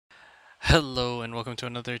Hello and welcome to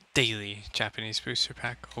another daily Japanese booster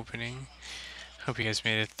pack opening. Hope you guys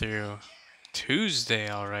made it through Tuesday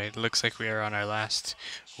alright. Looks like we are on our last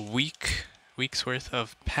week's worth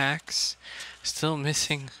of packs. Still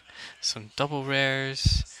missing some double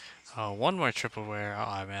rares. One more triple rare.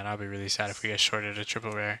 Oh man, I'll be really sad if we get shorted a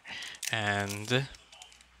triple rare. And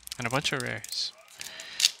a bunch of rares.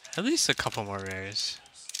 At least a couple more rares.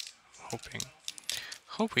 Hoping.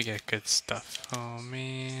 Hope we get good stuff. Oh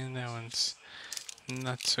man, that one's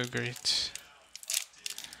not so great.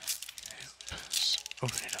 Just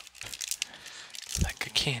open it up like a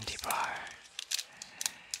candy bar.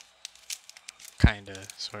 Kinda,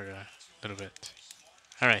 sorta, a little bit.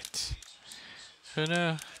 Alright. Oh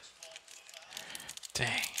no.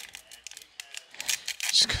 Dang.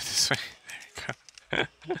 Just go this way. There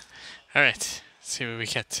we go. Alright. Let's see what we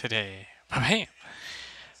get today. Bam!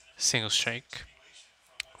 Single strike.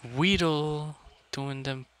 Weedle doing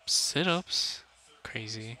them sit-ups.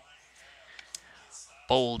 Crazy.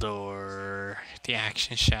 Boulder. The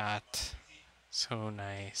action shot. So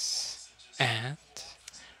nice. And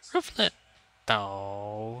Rooflet.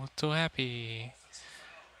 Oh, so happy.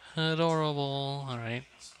 Adorable. Alright.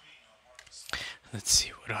 Let's see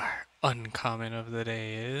what our uncommon of the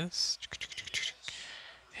day is.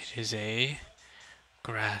 It is a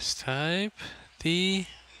grass type. The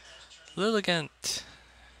Lilligant.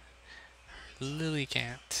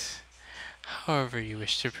 Lilligant. However you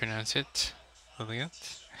wish to pronounce it.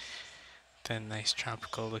 Lilligant. Then nice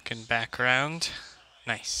tropical looking background.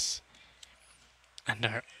 Nice. And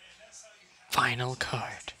our final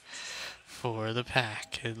card for the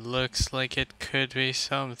pack. It looks like it could be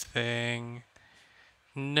something.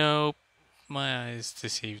 Nope. My eyes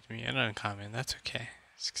deceived me. An uncommon. That's okay.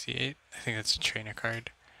 68. I think that's a trainer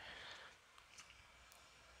card.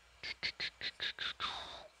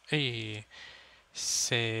 Hey.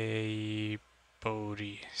 Savory.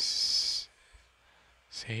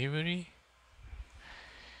 Savory?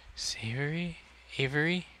 Savory?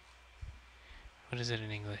 Avery? What is it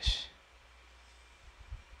in English?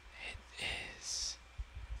 It is.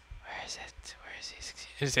 Where is it? Where is he?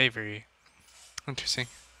 It is Avery. Interesting.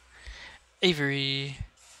 Avery.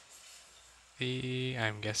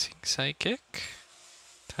 I'm guessing psychic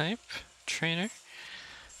type trainer.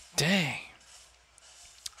 Dang.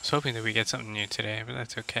 I was hoping that we get something new today, but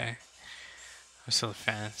that's okay. I'm still a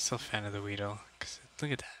fan of the Weedle.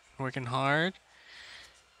 Look at that. Working hard.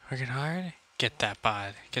 Working hard. Get that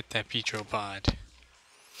bod. Get that Petro bod.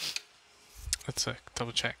 Let's look.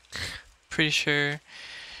 Double check. Pretty sure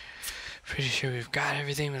we've got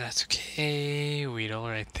everything, but that's okay. Weedle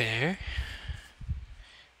right there.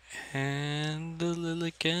 And the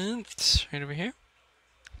Lilligant right over here.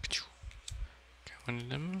 Got one of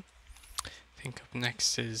them. I think up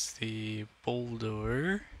next is the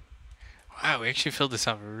Boulder. Wow, we actually filled this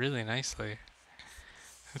out really nicely.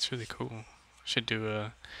 That's really cool. Should do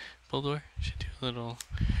a Boulder. Should do a little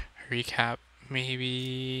recap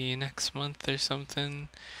maybe next month or something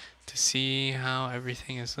to see how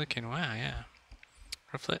everything is looking. Wow, yeah.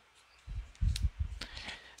 Rufflet.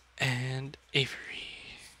 And Avery.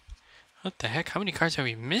 What the heck? How many cards are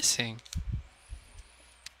we missing?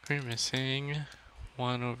 We're missing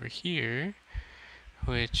one over here,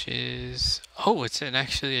 which is... Oh, it's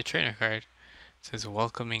actually a trainer card. It says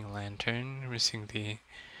Welcoming Lantern. We're missing the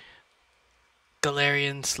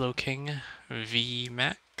Galarian Slowking V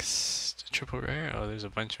Max. The triple rare. Oh, there's a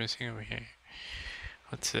bunch missing over here.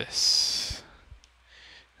 What's this?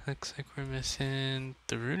 Looks like we're missing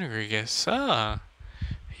the Runerigus. Ah!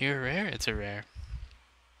 You're rare. It's a rare.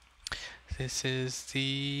 This is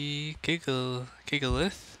the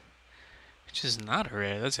Gigalith, which is not a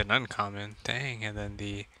rare. That's an uncommon. Dang. And then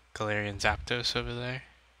the Galarian Zapdos over there.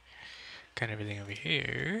 Got everything over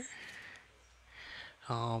here.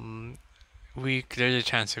 There's a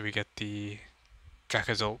chance that we get the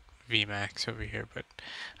Dracozolt VMAX over here, but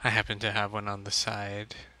I happen to have one on the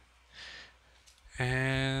side.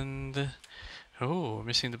 And oh, we're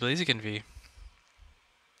missing the Blaziken V.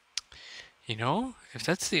 You know, if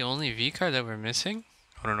that's the only V card that we're missing,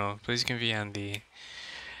 I don't know, Blaziken V and the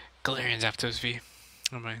Galarian Zapdos V.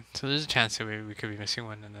 Oh mind. So there's a chance that we could be missing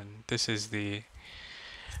one, and then this is the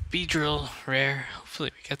Beedrill rare.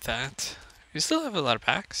 Hopefully we get that. We still have a lot of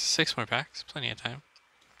packs. 6 more packs. Plenty of time.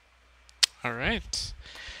 Alright.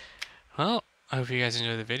 Well, I hope you guys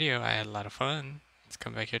enjoyed the video. I had a lot of fun. Let's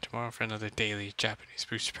come back here tomorrow for another daily Japanese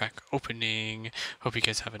booster pack opening. Hope you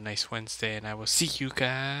guys have a nice Wednesday, and I will see you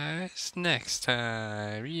guys next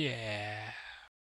time. Yeah.